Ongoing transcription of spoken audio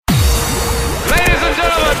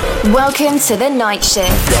Welcome to the Night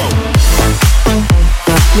Shift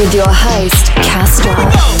with your host, Castro.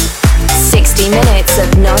 60 minutes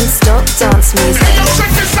of non-stop dance music.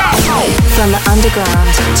 From the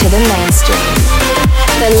underground to the mainstream.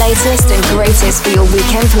 The latest and greatest for your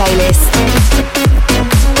weekend playlist.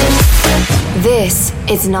 This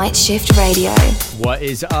is Night Shift Radio. What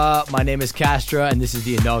is up? My name is Castro, and this is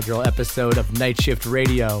the inaugural episode of Night Shift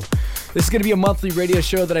Radio. This is going to be a monthly radio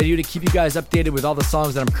show that I do to keep you guys updated with all the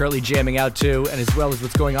songs that I'm currently jamming out to, and as well as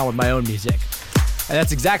what's going on with my own music. And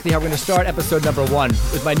that's exactly how we're going to start episode number 1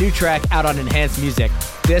 with my new track out on Enhanced Music.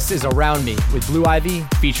 This is Around Me with Blue Ivy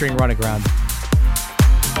featuring Runaground.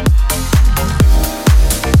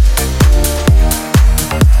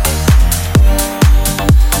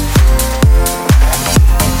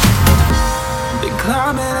 Been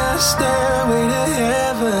climbing a stairway to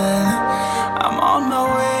heaven. I'm on my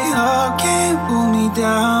way up, can't pull me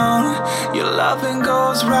down. Your loving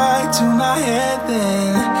goes right to my head,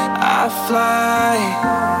 then I fly.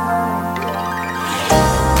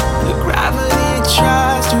 The gravity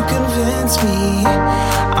tries to convince me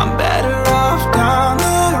I'm better off down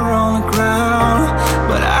there on the ground,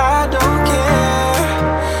 but I don't care.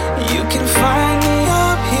 You can find me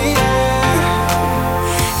up here.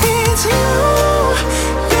 It's you,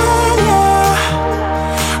 yeah,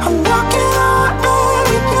 yeah. I'm walking on air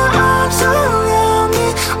with your arms around me.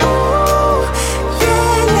 Ooh,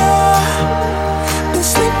 yeah, yeah. Been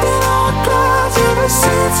sleeping on clouds ever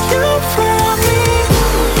since you found me.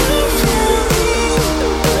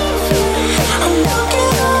 I'm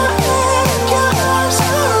walking on air with your arms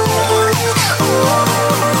around me.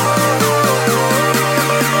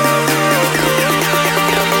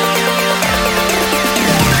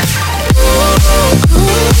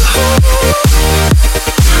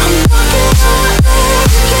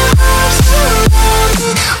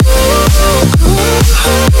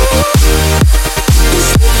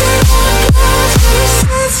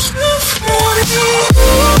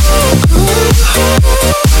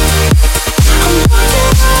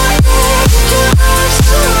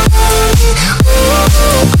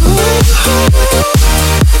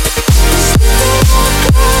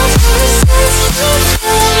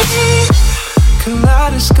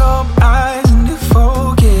 Kaleidoscope eyes into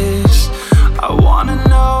focus. I wanna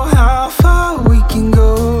know how far we can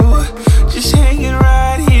go. Just hanging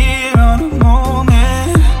right here on a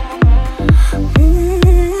moment.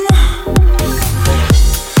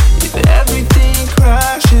 If everything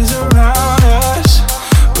crashes around us,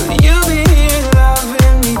 will you be here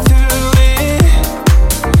loving me through it?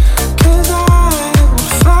 'Cause I will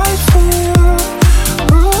fight for you.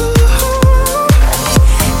 Ooh,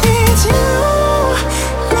 it's you.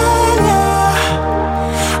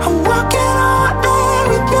 I'm walking on air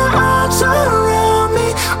with your arms around me.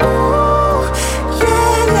 Ooh,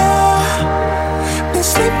 yeah, yeah. Been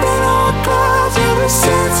sleeping on clouds ever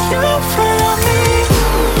since you found me.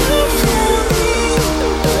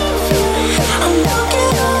 I'm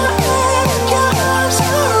walking on air with your arms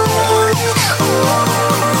around me.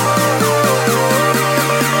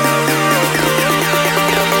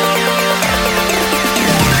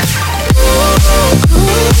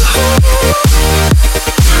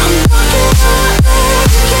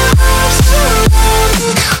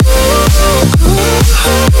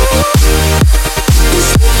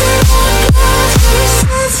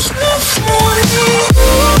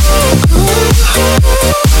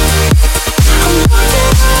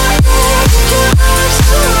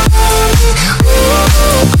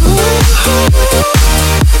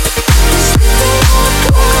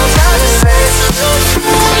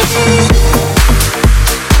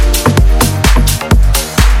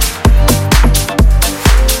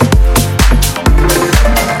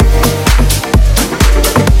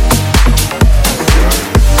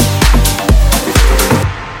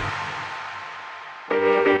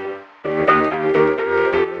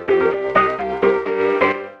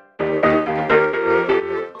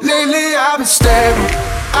 Lately I've been stable,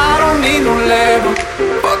 I don't need no label.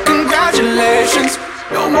 But congratulations,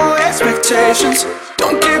 no more expectations.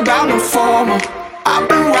 Don't care about no formal, I've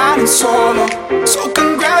been riding solo. So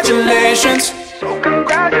congratulations, so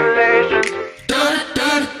congratulations.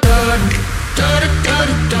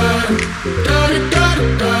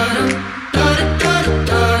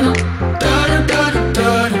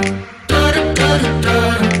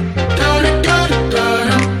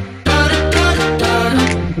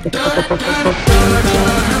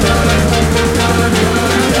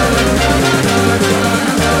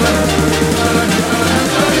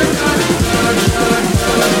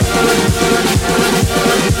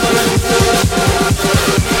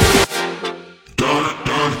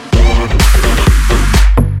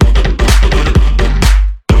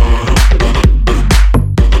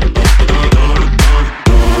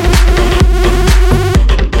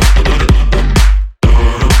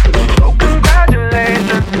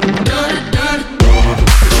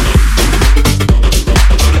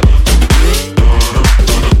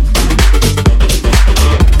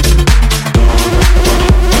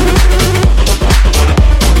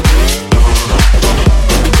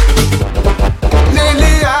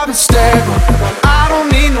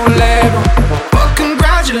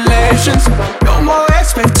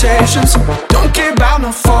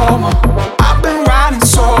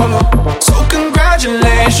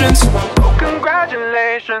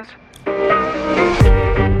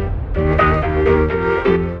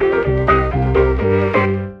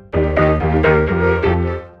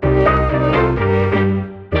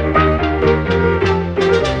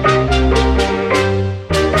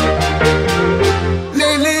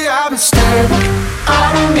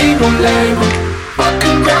 no label. But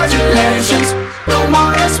congratulations, no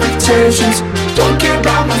more expectations. Don't care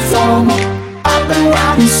about my FOMO, I've been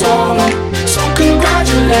riding solo. So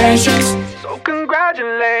congratulations, so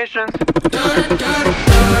congratulations.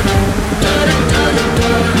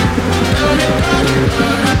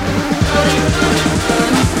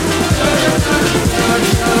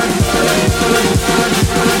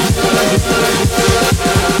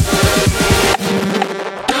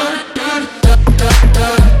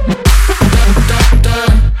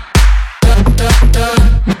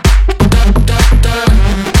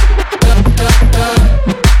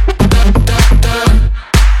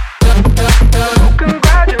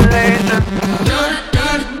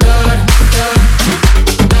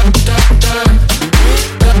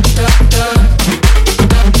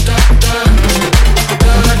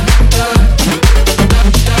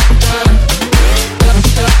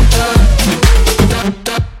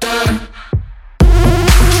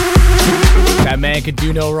 Can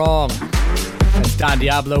do no wrong. That's Don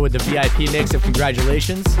Diablo with the VIP mix of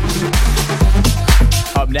Congratulations.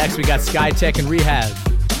 Up next, we got Skytech and Rehab.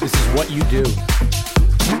 This is What You Do.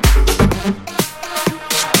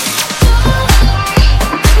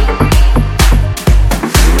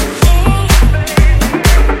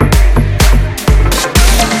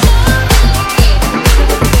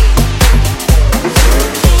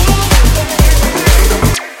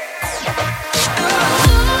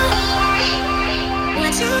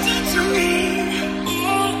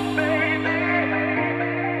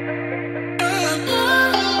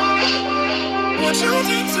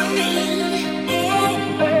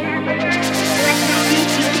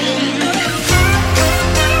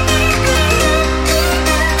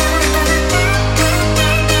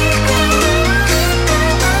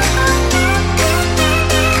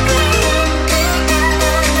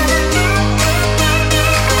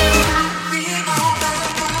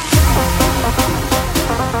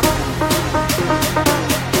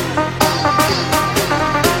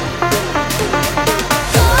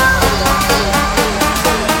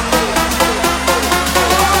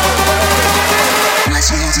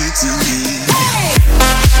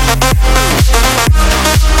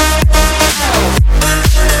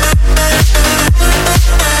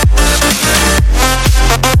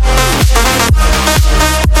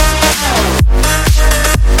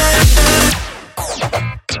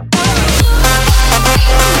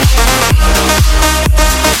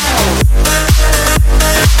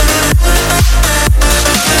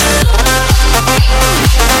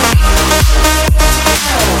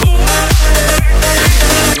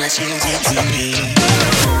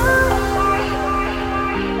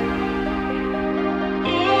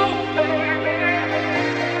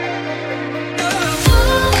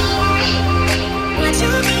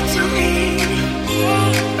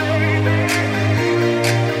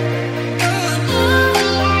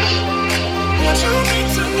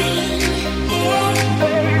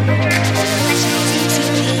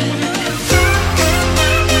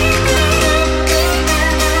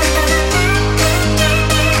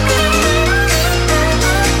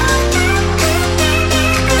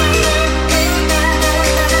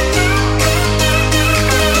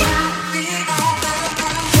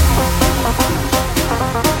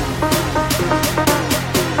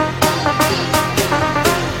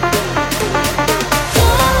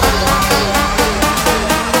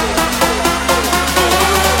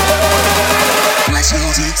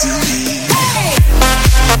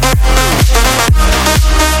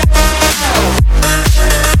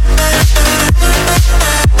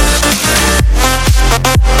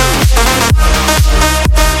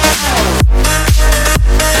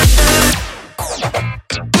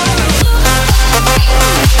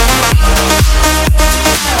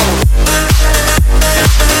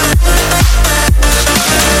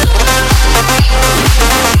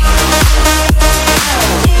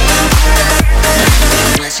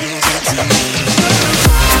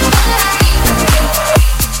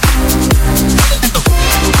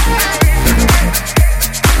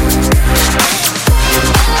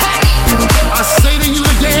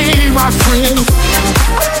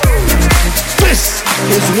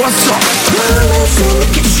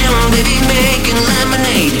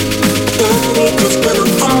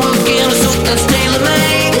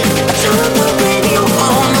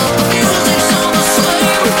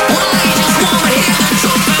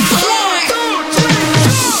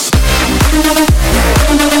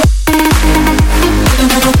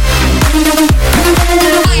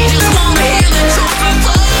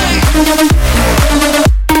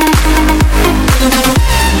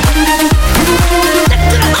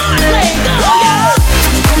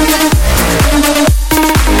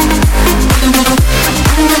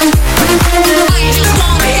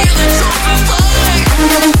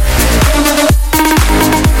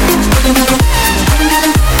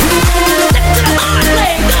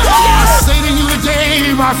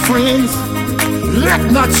 friends,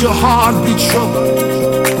 let not your heart be troubled.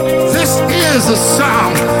 This is a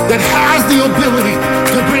sound that has the ability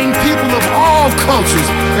to bring people of all cultures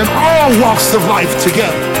and all walks of life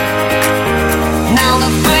together. Now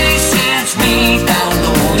the bass hits me down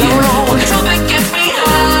low, the trumpet gets me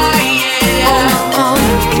high, yeah.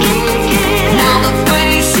 Now the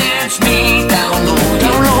bass hits me down low,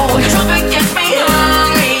 the trumpet gets me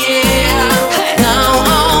high, yeah. Now,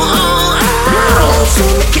 in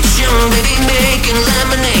the kitchen, baby, making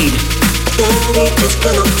lemonade. Daddy is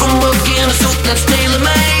gonna from again, a soup that's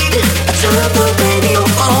tailor-made. I turn up the radio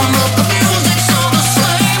on, but the music's all the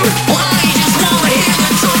same. Why you just wanna hear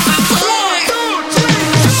the trumpet play?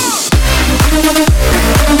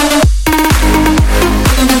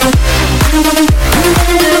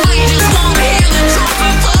 Why you just wanna hear the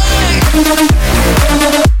trumpet play?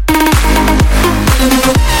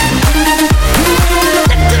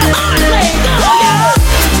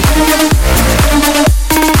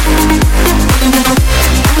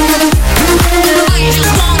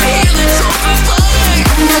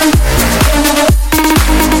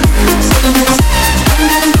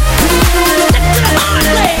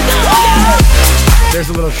 There's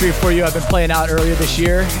a little treat for you I've been playing out earlier this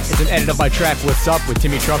year. It's an edit of my track What's Up with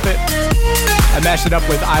Timmy Trumpet. I mashed it up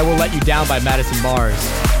with I Will Let You Down by Madison Mars.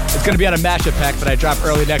 It's going to be on a mashup pack that I drop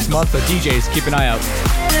early next month, so DJs, keep an eye out.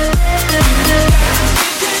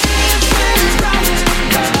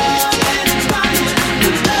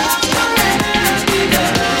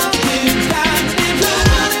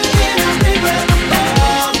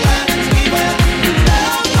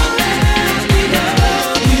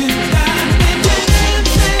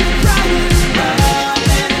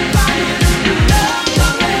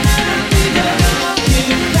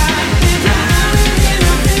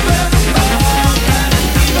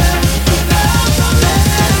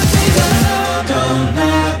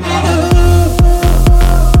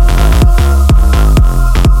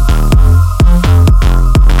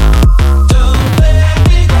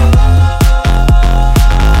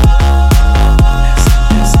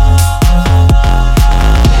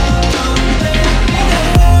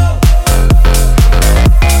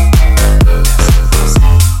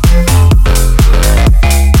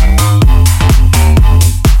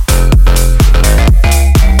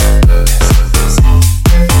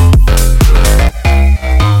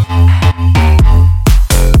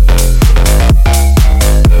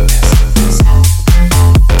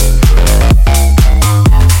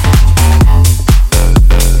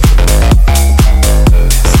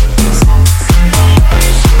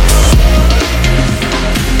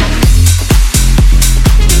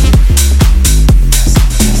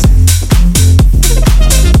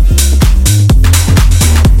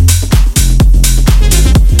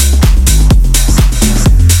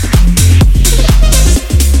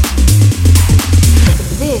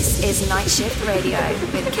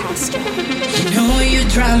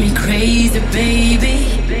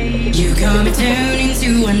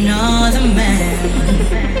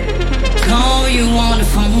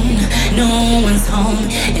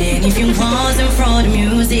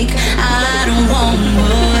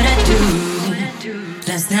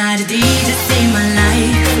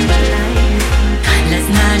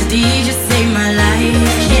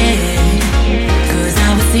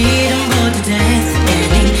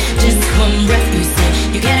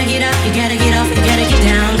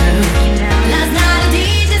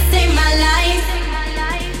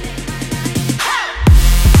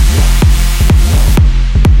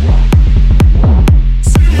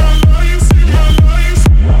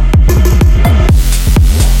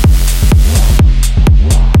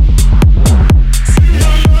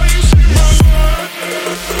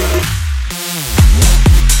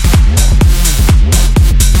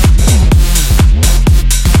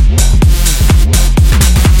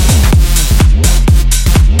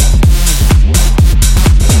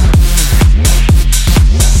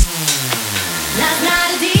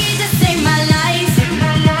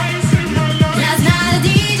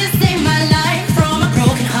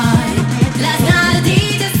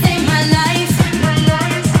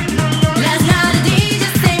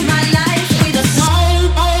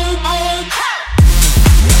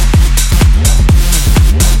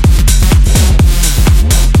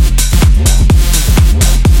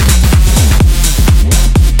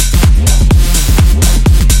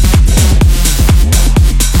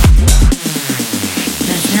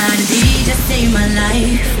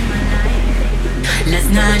 Last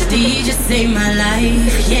night DJ saved my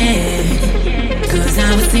life, yeah. 'Cause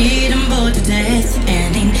I was eating bored to death,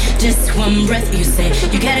 and in just one breath you say,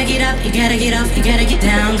 you gotta get up, you gotta get off, you gotta get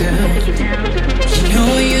down, girl. You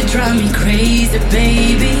know you drive me crazy,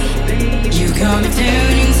 baby. You got me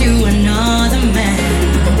turning to another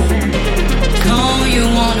man. Call you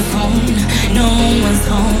on the phone, no one's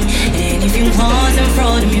home. And if you wasn't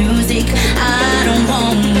for the music, I don't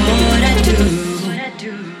want what I do.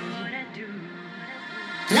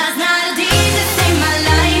 Last night a DJ saved my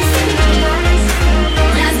life.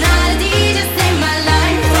 Last night a DJ saved my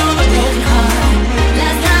life from a broken heart.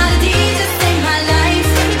 Last night a DJ saved my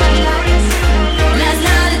life. Last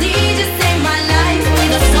night a DJ saved my life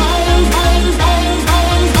with a song.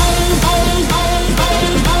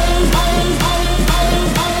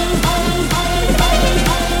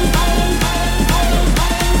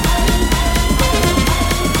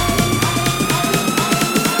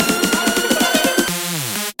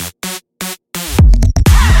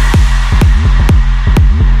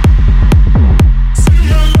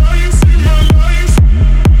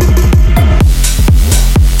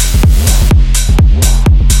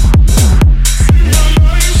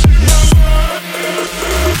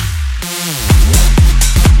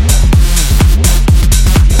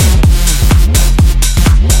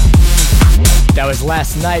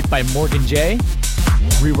 Last Night by Morgan J.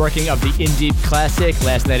 Reworking of the In Deep classic,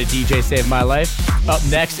 Last Night a DJ Saved My Life. Up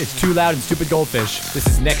next, it's Too Loud and Stupid Goldfish. This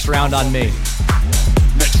is Next Round on Me.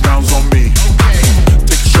 Next round's on me.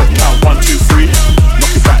 Take a shot, count 1, 2, 3.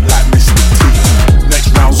 Knock it back like Mr. T. Next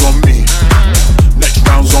round's on me. Next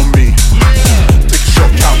round's on me. Take a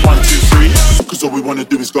shot, count 1, 2, 3. 'Cause all we wanna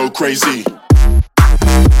do is go crazy.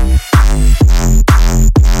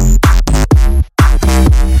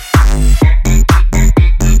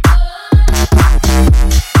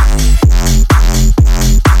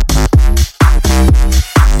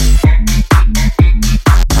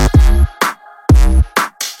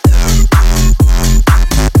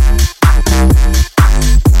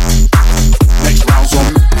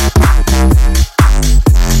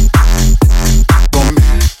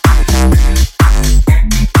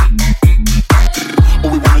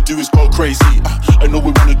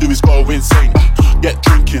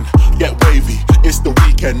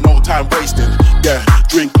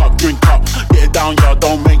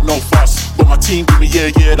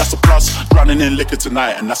 In liquor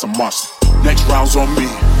tonight, and that's a must. Next round's on me.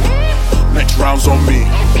 Next round's on me.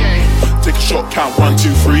 Take a shot, count 1,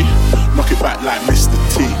 2, 3. Knock it back like Mr.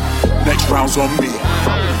 T. Next round's on me.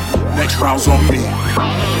 Next round's on me.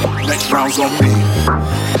 Next round's on me.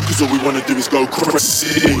 'Cause all we wanna do is go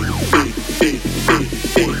crazy.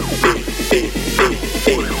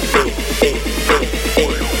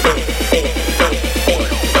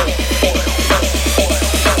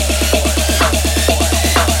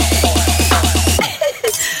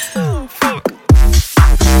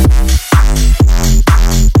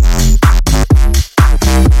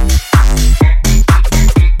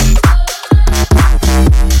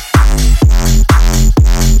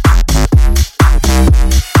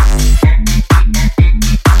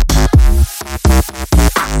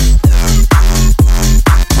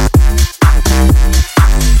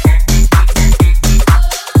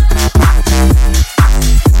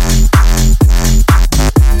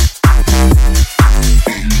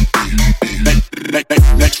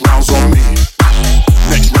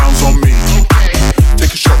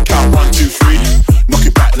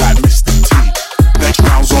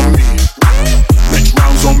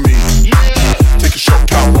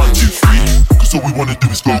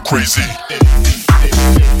 Crazy.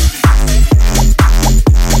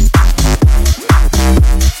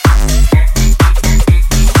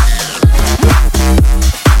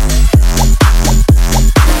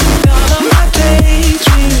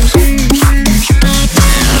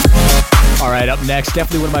 Alright, up next,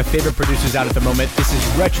 definitely one of my favorite producers out at the moment. This is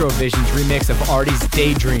Retrovision's remix of Artie's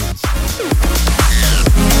Daydreams.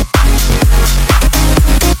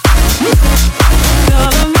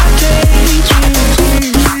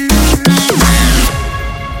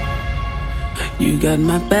 You got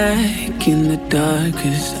my back in the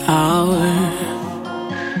darkest hour.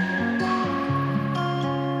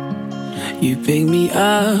 You pick me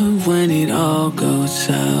up when it all goes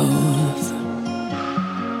south.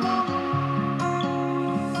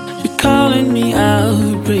 You're calling me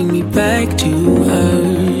out, bring me back to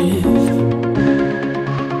earth.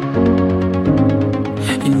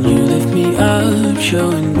 And you lift me up,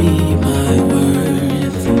 showing me my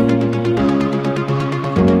worth.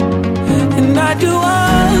 And I do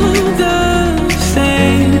all the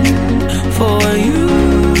same for you.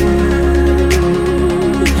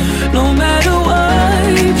 No matter what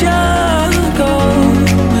you're going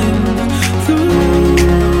through.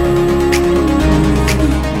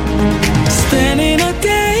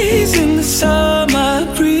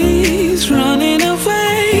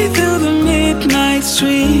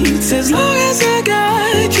 streets. As long as I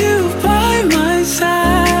got you by my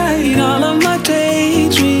side, all of my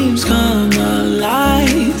daydreams come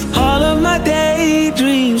alive. All of my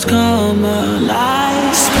daydreams come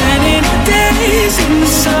alive. Spending days in the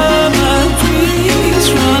summer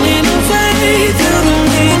breeze, running away through the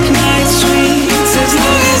midnight streets. As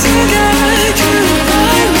long as I got you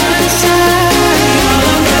by my side, all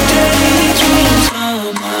of my daydreams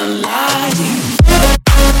come alive.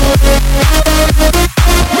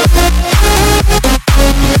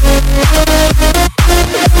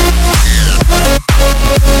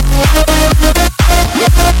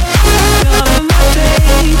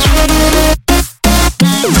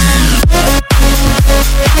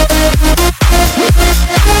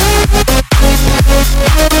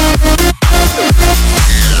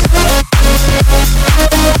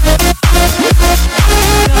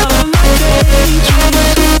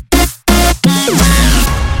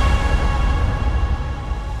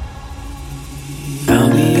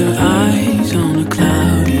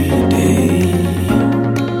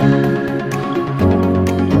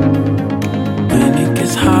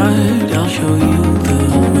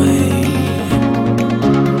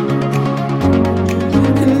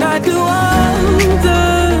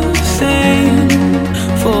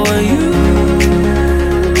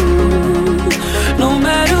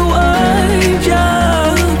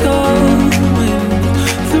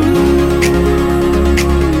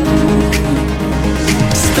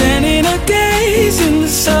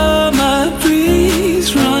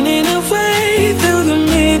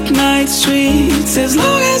 As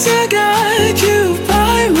long as I got you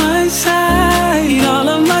by my side, all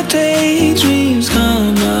of my daydreams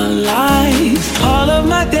come alive. All of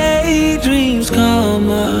my daydreams come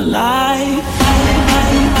alive.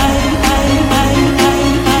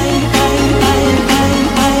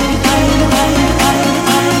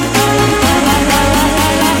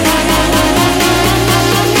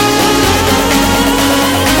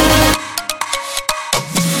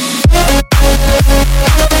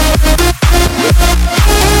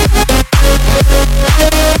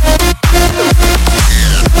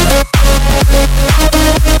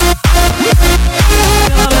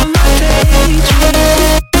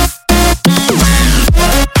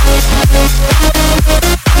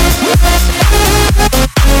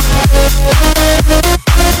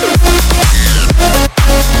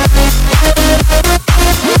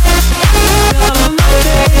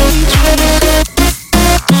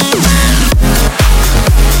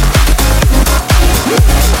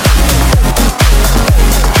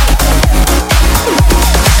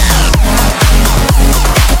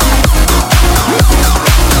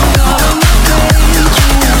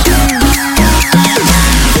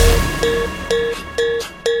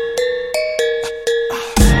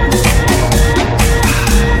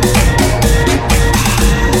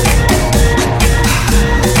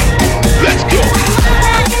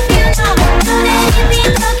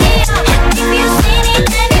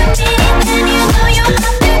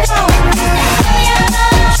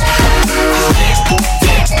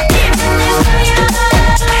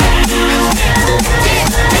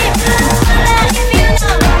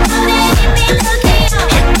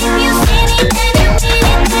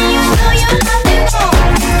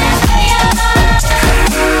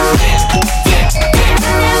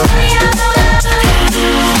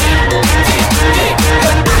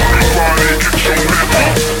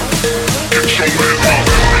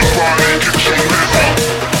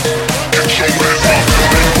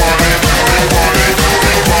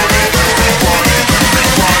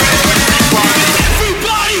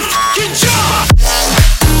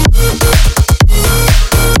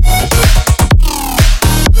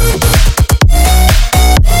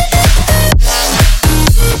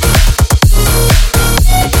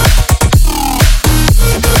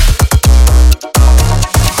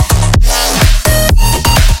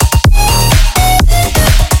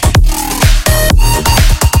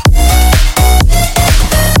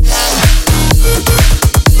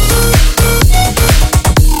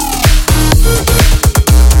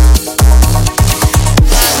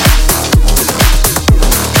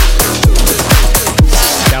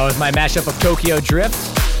 Mashup of Tokyo Drift.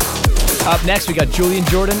 Up next, we got Julian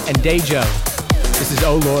Jordan and Dejo. This is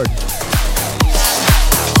Oh Lord.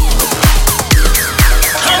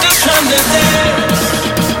 I'm just trying to dance.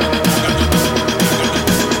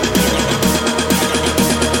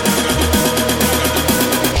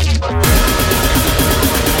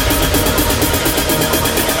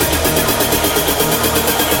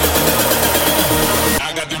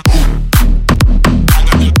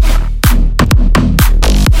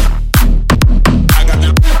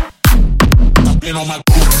 On my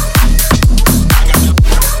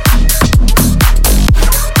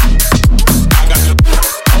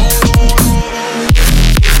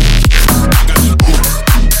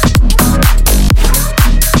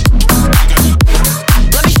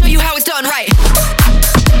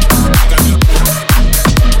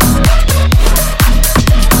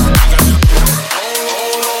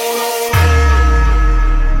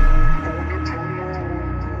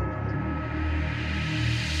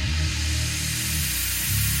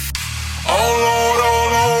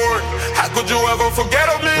could you ever forget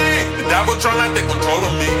of me? The devil trying to take control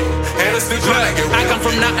of me. Haters still trying to get rid of me. I come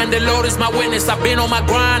from nothing, the Lord is my witness. I've been on my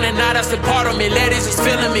grind and now that's a part of me. Ladies is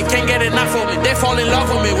feeling me, can't get enough of me. They fall in love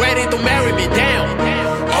with me, ready to marry me. Damn.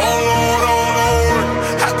 Oh Lord,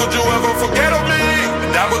 how could you ever forget of me? The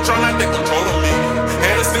devil trying to take control of me.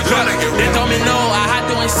 Haters still trying to get rid of me. They told me no, I had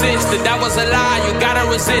to insist. That was a lie, you gotta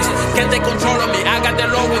resist. Can't take control of me, I got the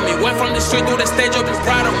Lord with me. Went from the street to the stage, I'll be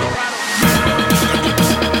proud of me.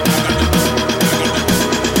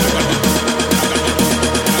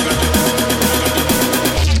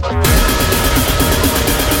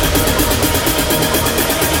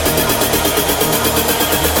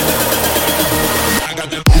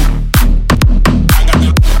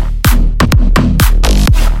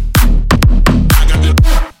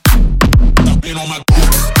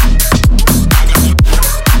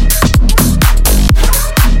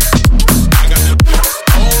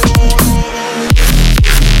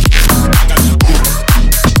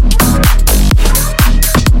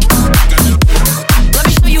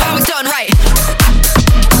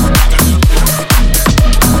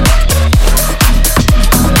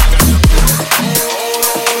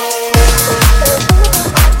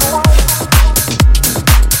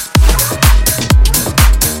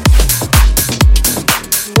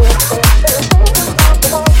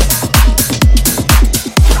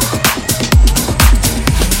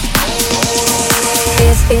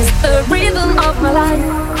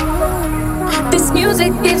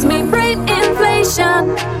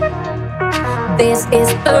 This is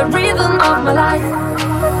the rhythm of my life.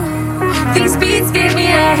 These beats give me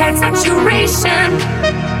a head saturation.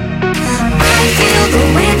 I feel the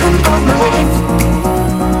rhythm of my life.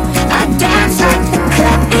 I dance like the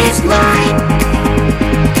club is mine.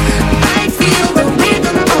 I feel the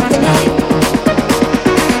rhythm of the night.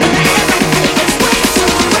 And everything is way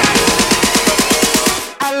too right.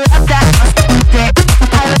 I love that.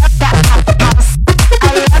 I love that house.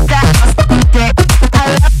 I love that house. I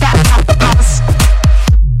love that house.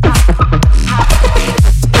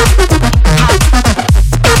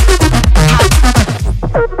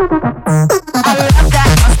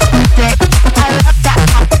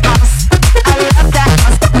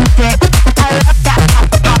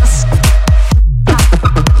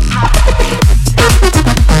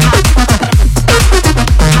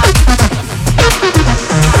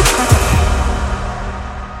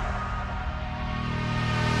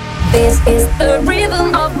 This is the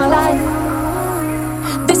rhythm of my life.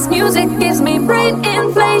 This music gives me brain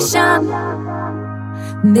inflation.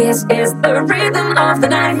 This is the rhythm of the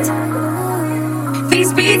night.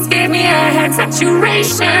 These beats give me a head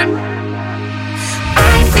saturation.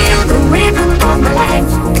 I feel the rhythm of my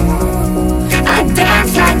life. I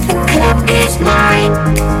dance like the club is mine.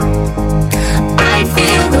 I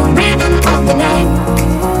feel the rhythm of the night.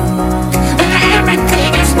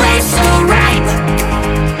 Everything is way so right.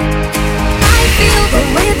 I feel the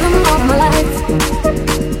rhythm of my life.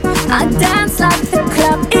 I dance like the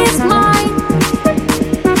club is mine.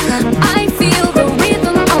 I feel the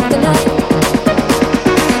rhythm of the night.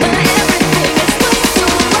 Everything is way so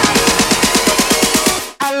right.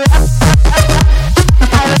 I love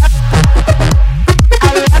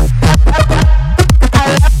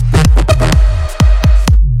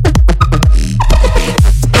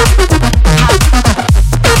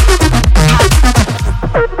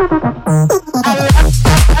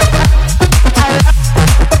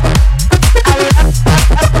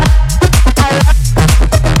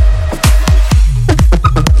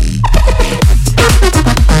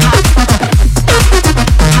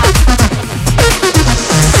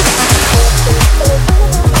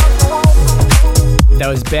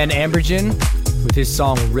Ben Ambergen with his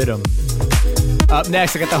song Rhythm. Up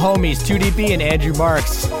next, I got the homies 2DB and Andrew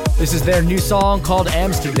Marks. This is their new song called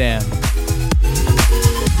Amsterdam.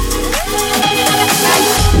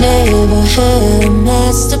 Never had a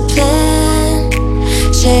master plan,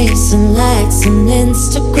 chasing likes on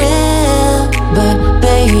Instagram. But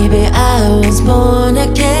baby, I was born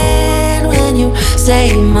again when you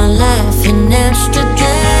saved my life in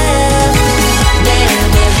Amsterdam.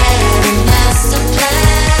 Never had a master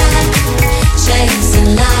plan,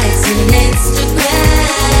 chasing likes on Instagram.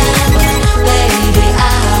 But baby, I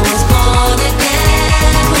was born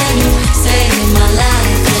again when you saved my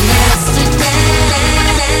life in Amsterdam.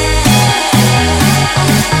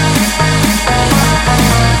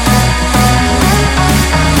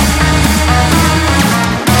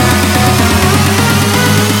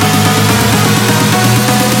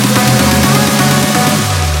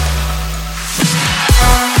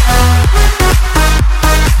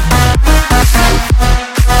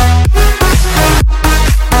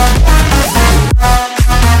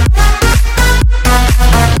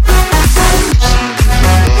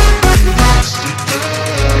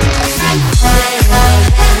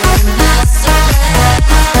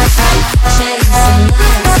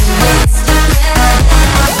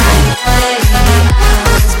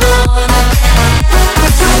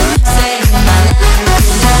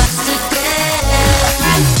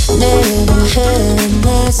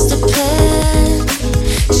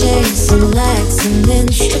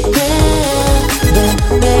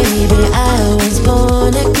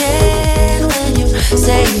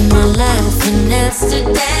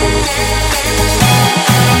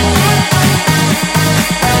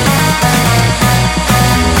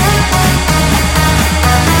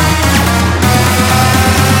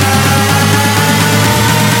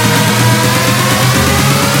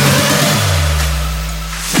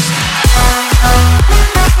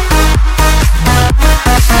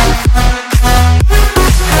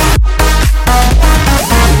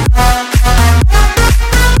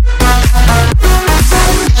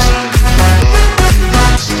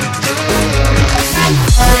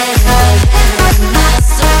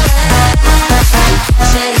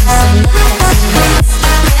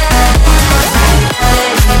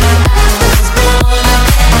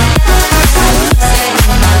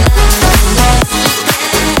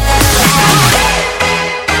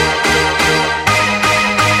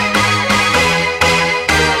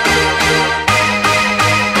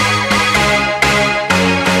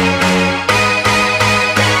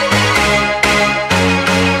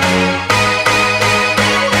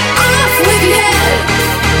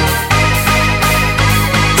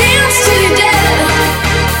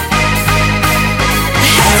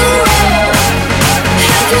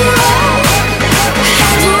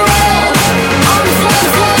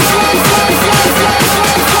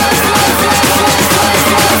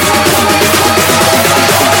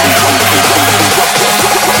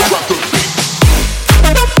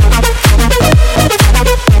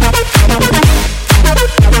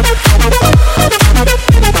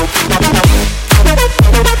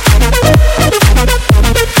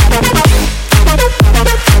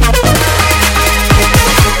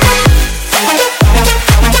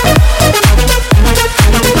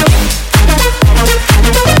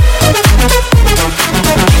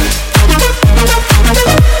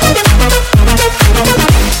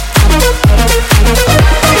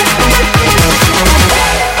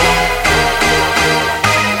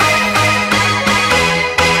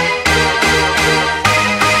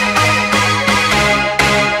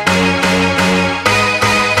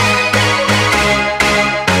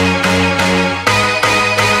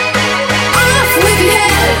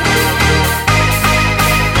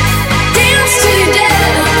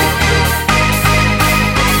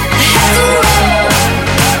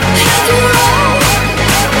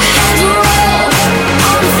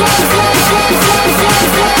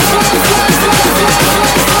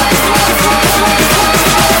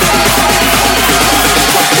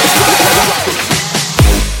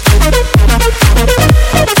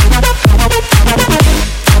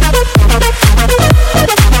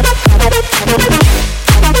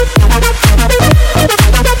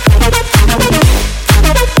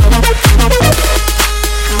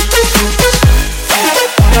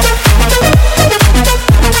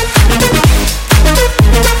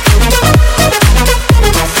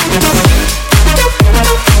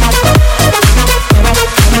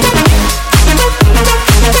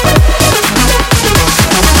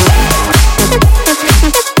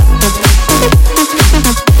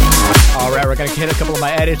 couple of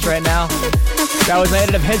my edits right now. That was my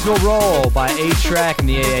edit of Heads Will Roll by A-Track and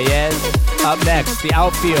the AAS. Up next, The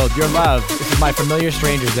Outfield, Your Love. This is my Familiar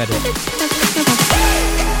Strangers edit.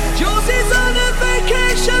 Josie's on a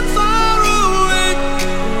vacation far away.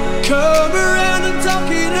 Come around and talk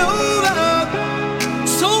it over.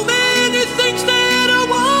 So many things that I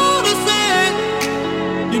wanna say.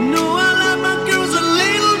 You know I like my girls a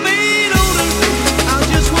little bit older. I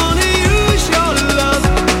just wanna use your love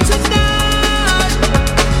tonight.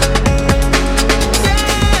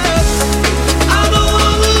 Yeah, I don't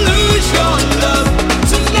wanna lose your love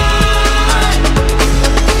tonight.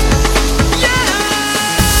 Yeah.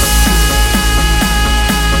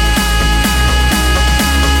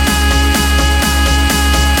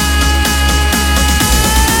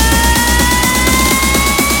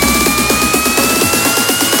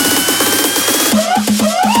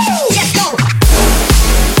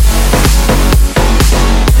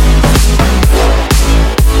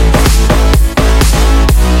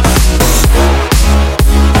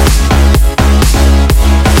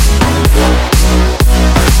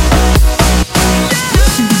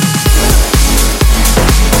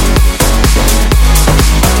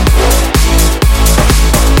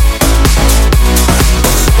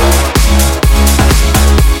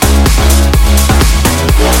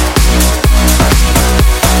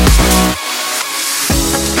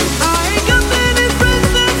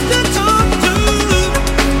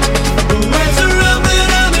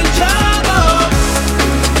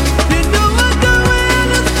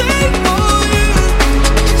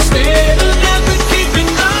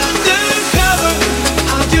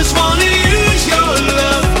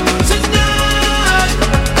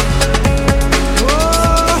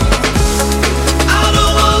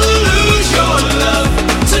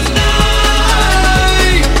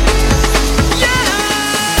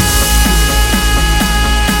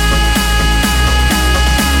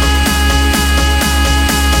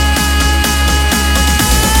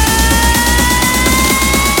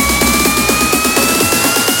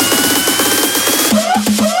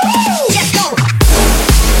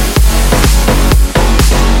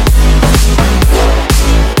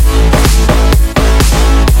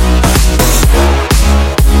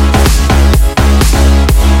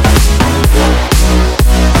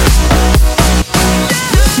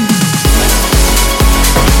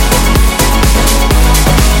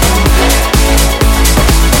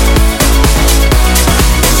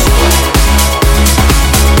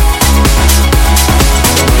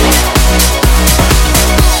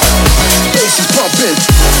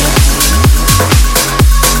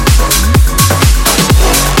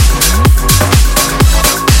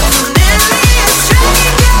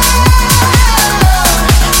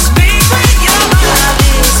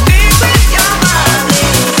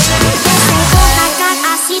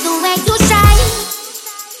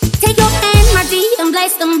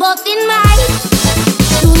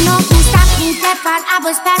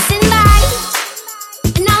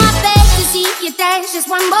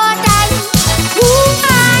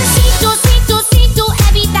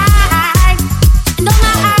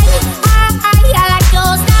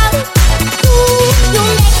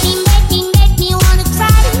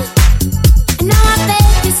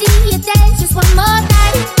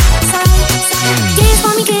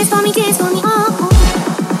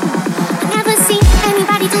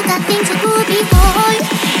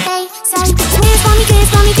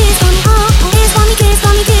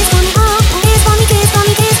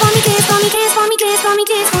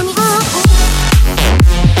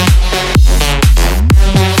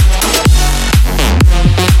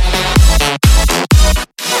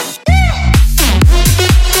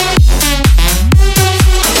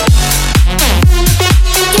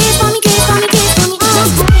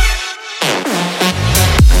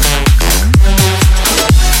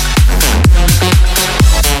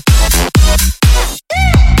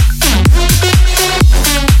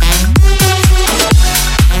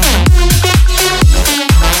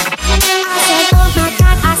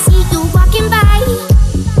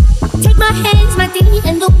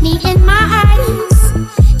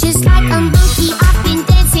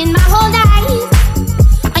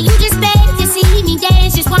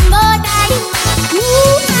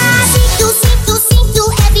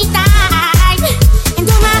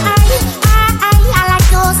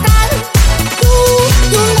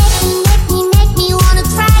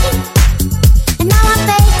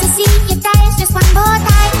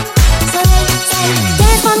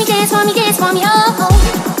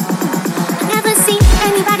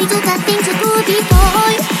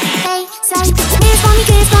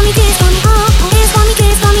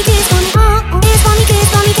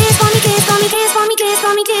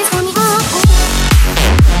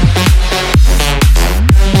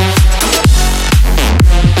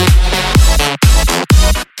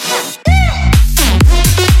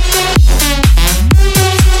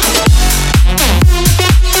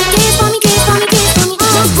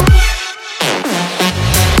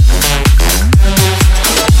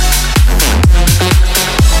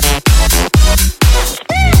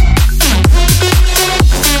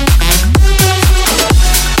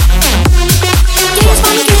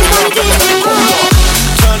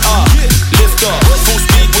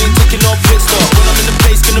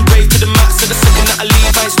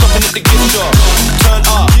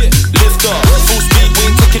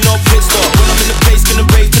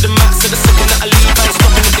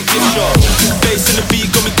 shop. Bass in the beat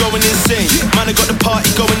got me going insane. Man, I got the party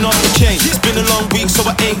going off the chain. It's been a long week, so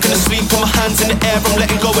I ain't gonna sleep. Put my hands in the air, I'm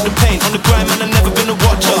letting go of the pain. On the grind, man, I've never been a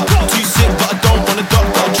watcher. Too sick, but I don't want a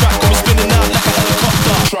doctor. Track got me spinning out like a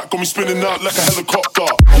helicopter. Track got me spinning out like a helicopter.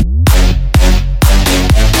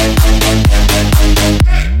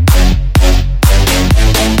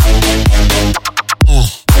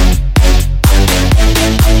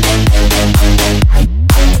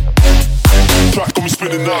 Track got me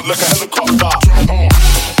spinning out like a helicopter.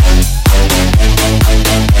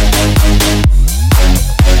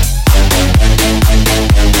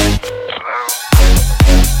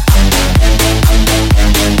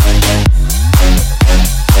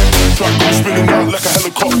 Track got me spinning out like a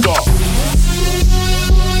helicopter.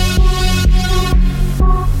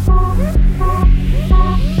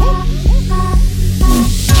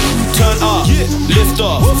 Turn up, lift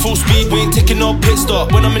off, full speed, we ain't taking no pit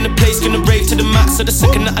stop. When I'm in the place, gonna rave to the max. So the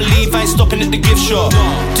second that I leave, I ain't stopping at the gift shop.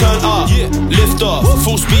 Turn up, lift off,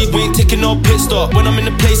 full speed, we ain't taking no pit stop. When I'm in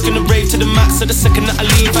the place, gonna rave to the max. So the second that I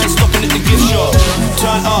leave, I ain't stopping at the gift shop.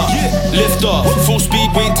 Turn up, lift off, full speed,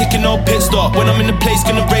 we ain't taking no pit stop. When I'm in the place,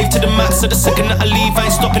 gonna rave to the max. So the second that I leave, I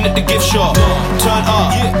ain't stopping at the gift shop. Turn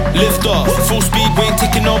up, lift off, full speed, we ain't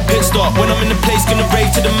taking no pit stop. When I'm in the place, gonna rave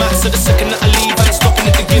to the max. So the second that I leave, I ain't stopping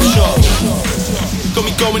at the gift shop. Got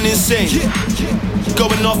me going insane,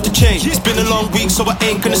 going off the chain. It's been a long week, so I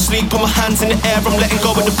ain't gonna sleep. Put my hands in the air, I'm letting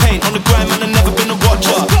go of the pain. On the grind, man, I've never been a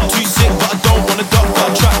watcher. Too sick, but I don't want a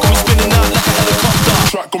doctor. Track got me spinning out like a helicopter.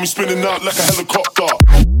 Track got me spinning out like a helicopter.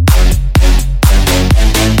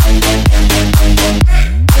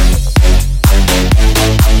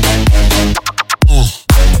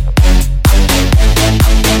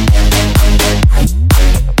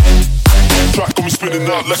 Track got me spinning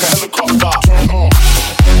out like a helicopter.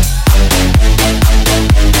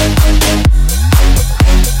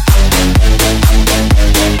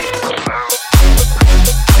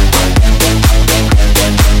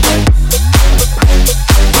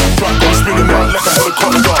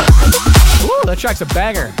 That track's a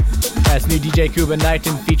banger. That's new DJ Kuba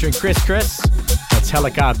Knighton featuring Chris. That's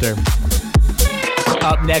Helicopter.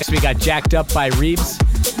 Up next, we got Jacked Up by Reeves.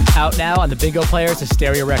 Out now on the Bingo Players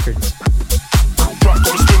Hysteria Records. Track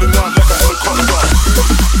got me spinning out like a helicopter.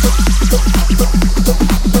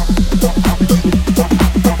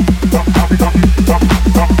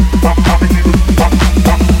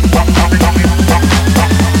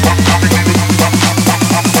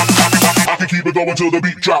 I can keep it going till the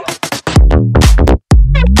beat drop.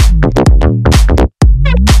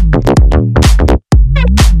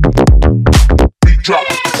 Beat drop.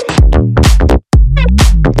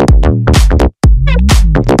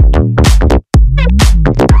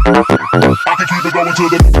 I can keep it going till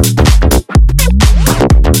the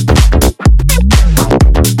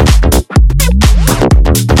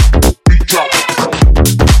beat drop.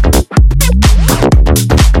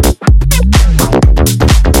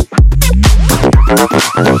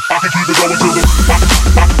 I can keep it going till the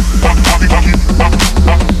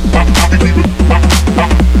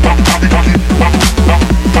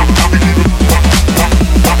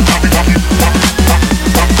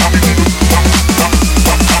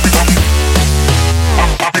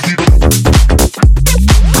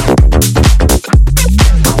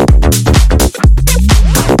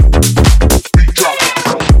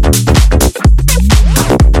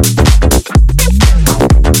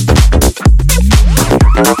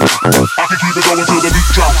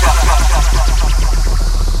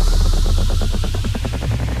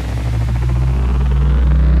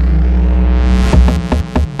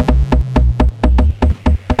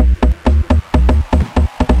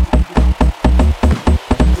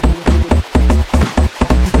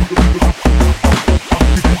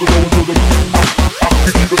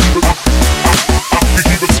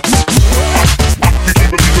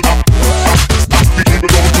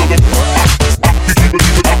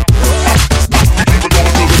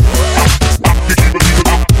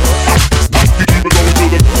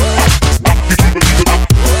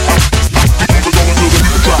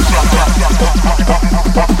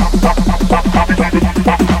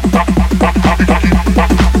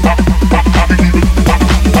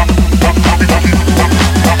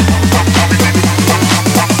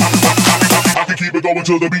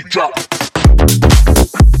Until the beat drop.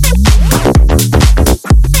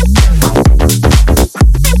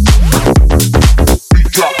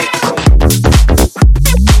 Beat drop.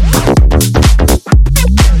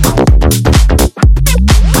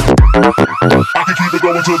 I can keep it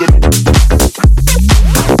going till the beat drop.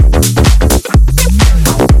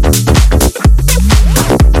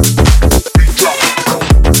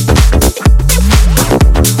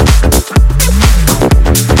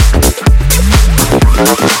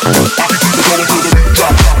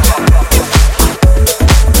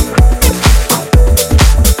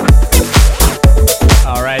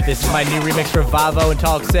 Vavo and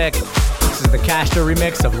Talk Sick. This is the Castro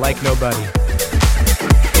remix of Like Nobody.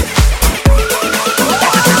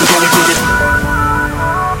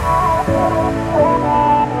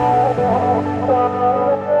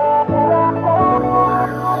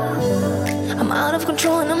 I'm out of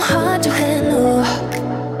control and I'm hard to handle.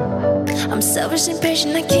 I'm selfish,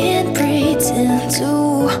 impatient, I can't pretend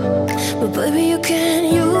to. But baby, you can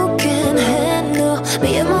handle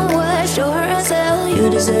me and my wife, sure as hell you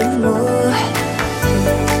deserve more.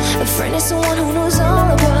 A friend is someone who knows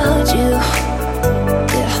all about you.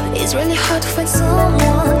 Yeah, it's really hard to find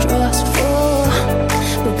someone trustful.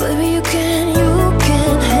 But baby, you can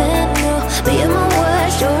handle me and my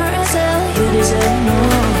wife, sure as hell you deserve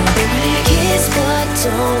more. Baby, kiss but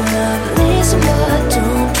don't love, listen but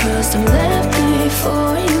don't trust. I'm left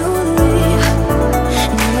before you leave.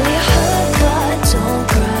 Normally I hurt but don't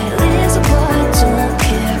cry, listen but don't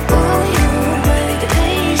care. Will you make it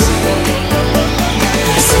easy?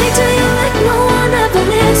 I say to you like no one ever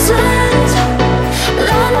listens.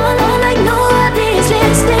 La la la, like nobody's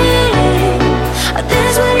listening. I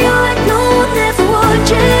dance with you like no one ever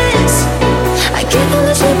watches. I can't fall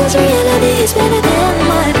asleep 'cause reality is better than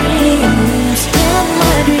my dreams. Than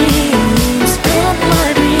my dreams. Than my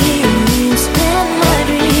dreams. Than my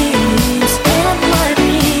dreams. Than my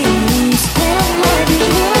dreams. Than my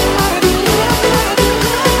dreams.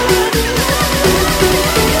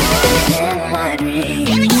 Than my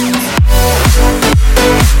dreams.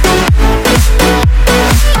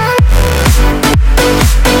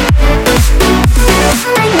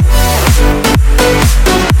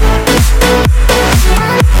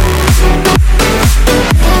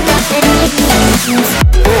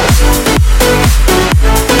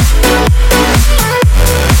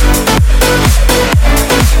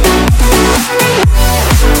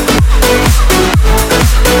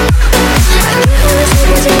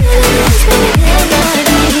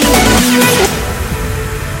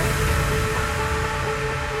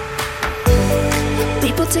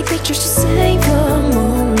 People take pictures to save a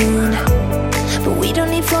moment, but we don't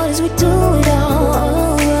need photos, we do it all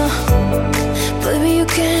over. Baby, you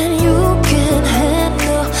can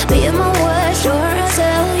handle me and my wife, sure as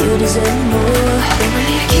hell you deserve more.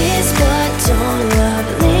 Baby, kiss but don't love,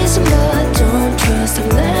 listen but don't trust. I'm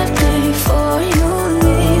left before you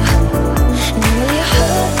leave. Normally I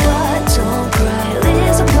hurt but don't cry,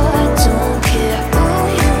 listen but don't care. Will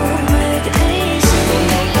you make it easy?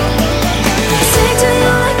 I say to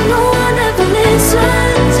you like no one ever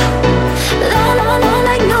listens. La la la,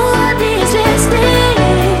 like nobody's listening.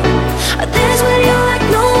 I dance with you like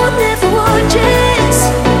no one ever watches.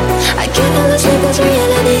 I can't fall asleep 'cause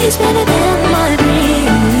reality is better than my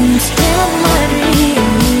dreams. Than my dreams.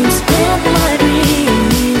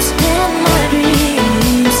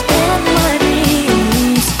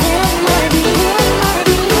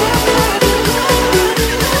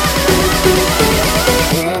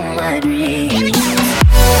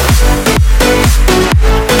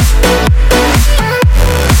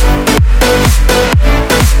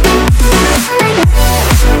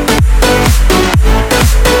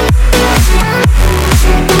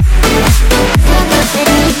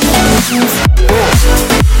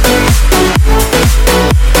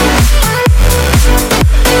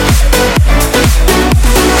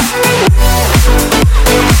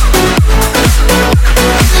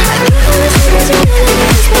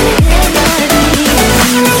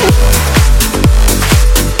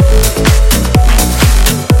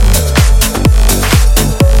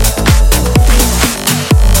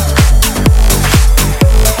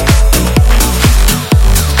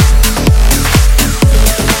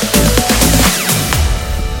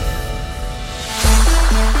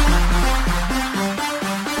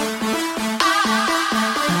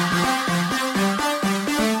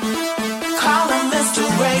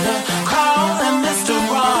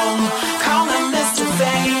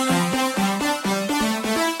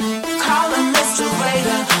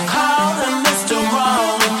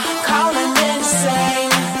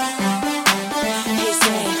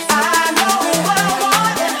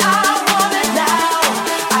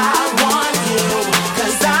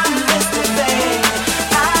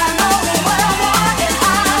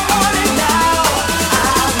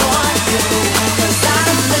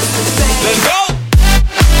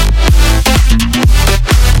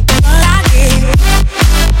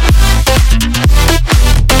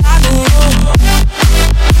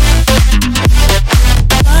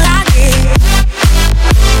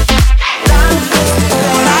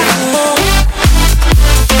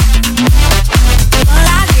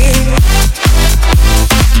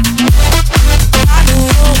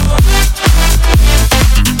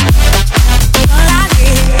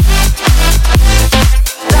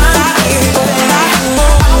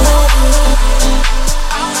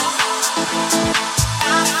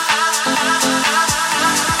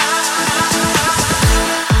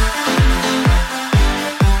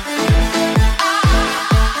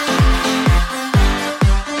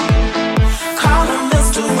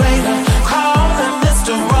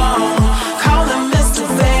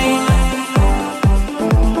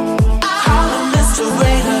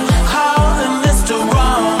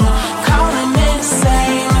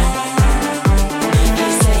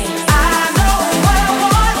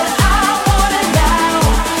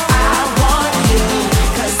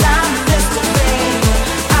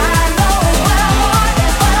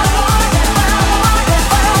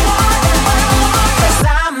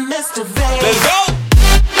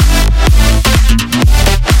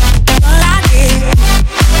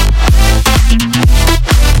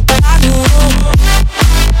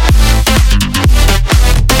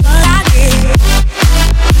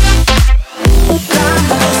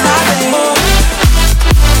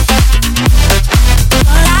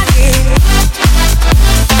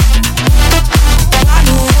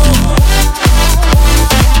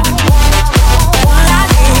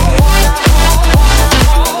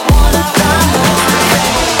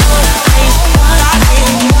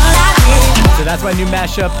 my new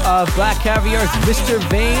mashup of Black Caviar's Mr.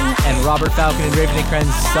 Vane and Robert Falcon and Raven and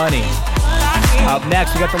Kren's Sunny. Up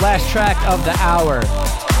next, we got the last track of the hour.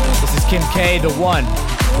 This is Kim K, The One,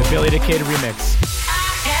 the Billy Decatur remix. I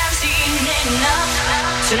have seen enough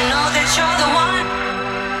to know that you're the one.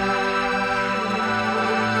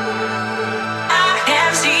 I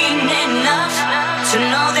have seen enough to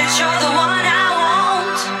know that you're the one I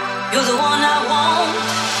want. You're the one I want.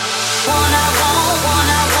 One I want, one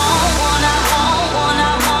I want, one I want, one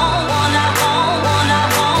I want, one I want, one I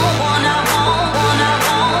want, one I want,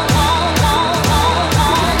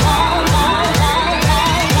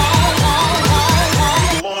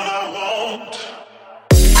 one I want,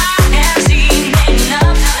 I have seen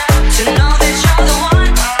enough to know that you're the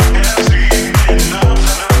one. I have seen enough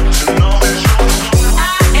to know that you're the one.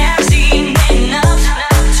 I have seen enough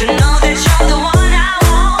to know that you're the one I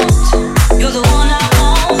want. You're the one I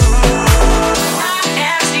want. I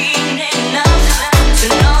have seen enough to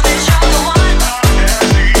know that you're the one.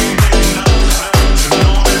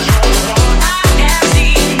 I have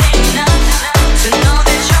seen enough to know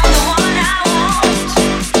that you're the one I want.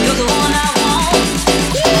 You're the one I want.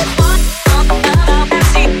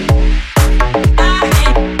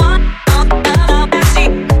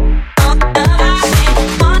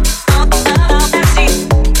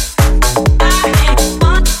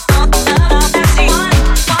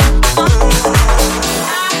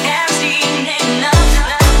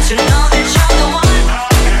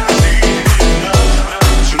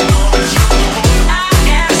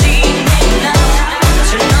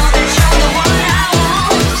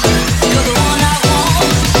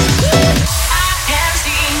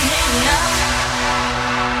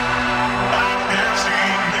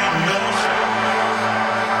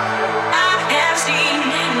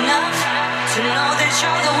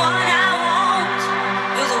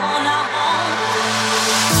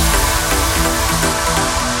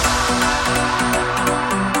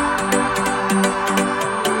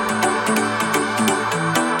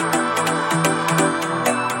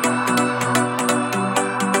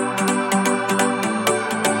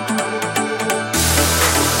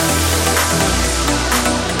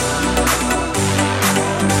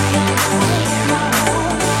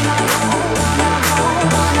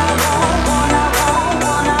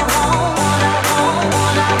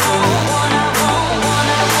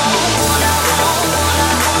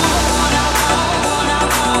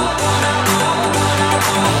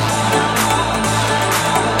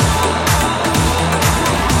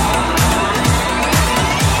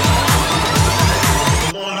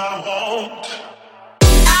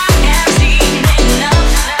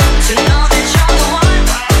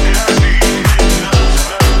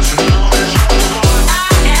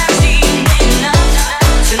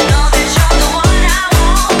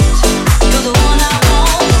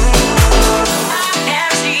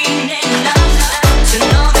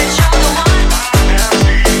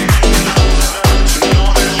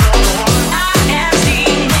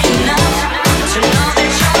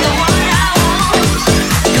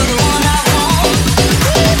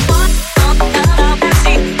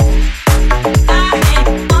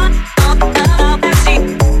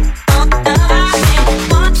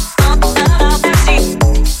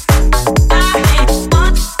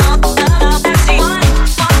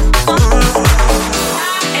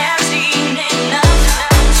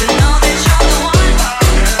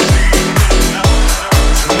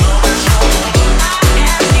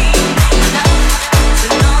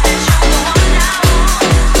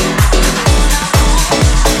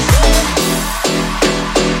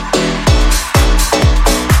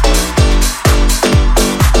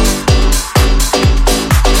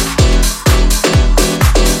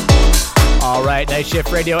 Night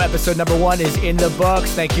Shift Radio episode number 1 is in the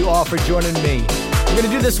books. Thank you all for joining me. We're going to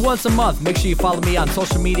do this once a month. Make sure you follow me on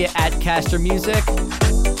social media at Caster Music.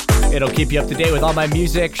 It'll keep you up to date with all my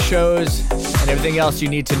music, shows, and everything else you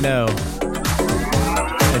need to know.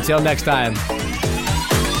 Until next time,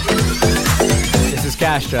 this is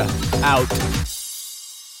Castra, out.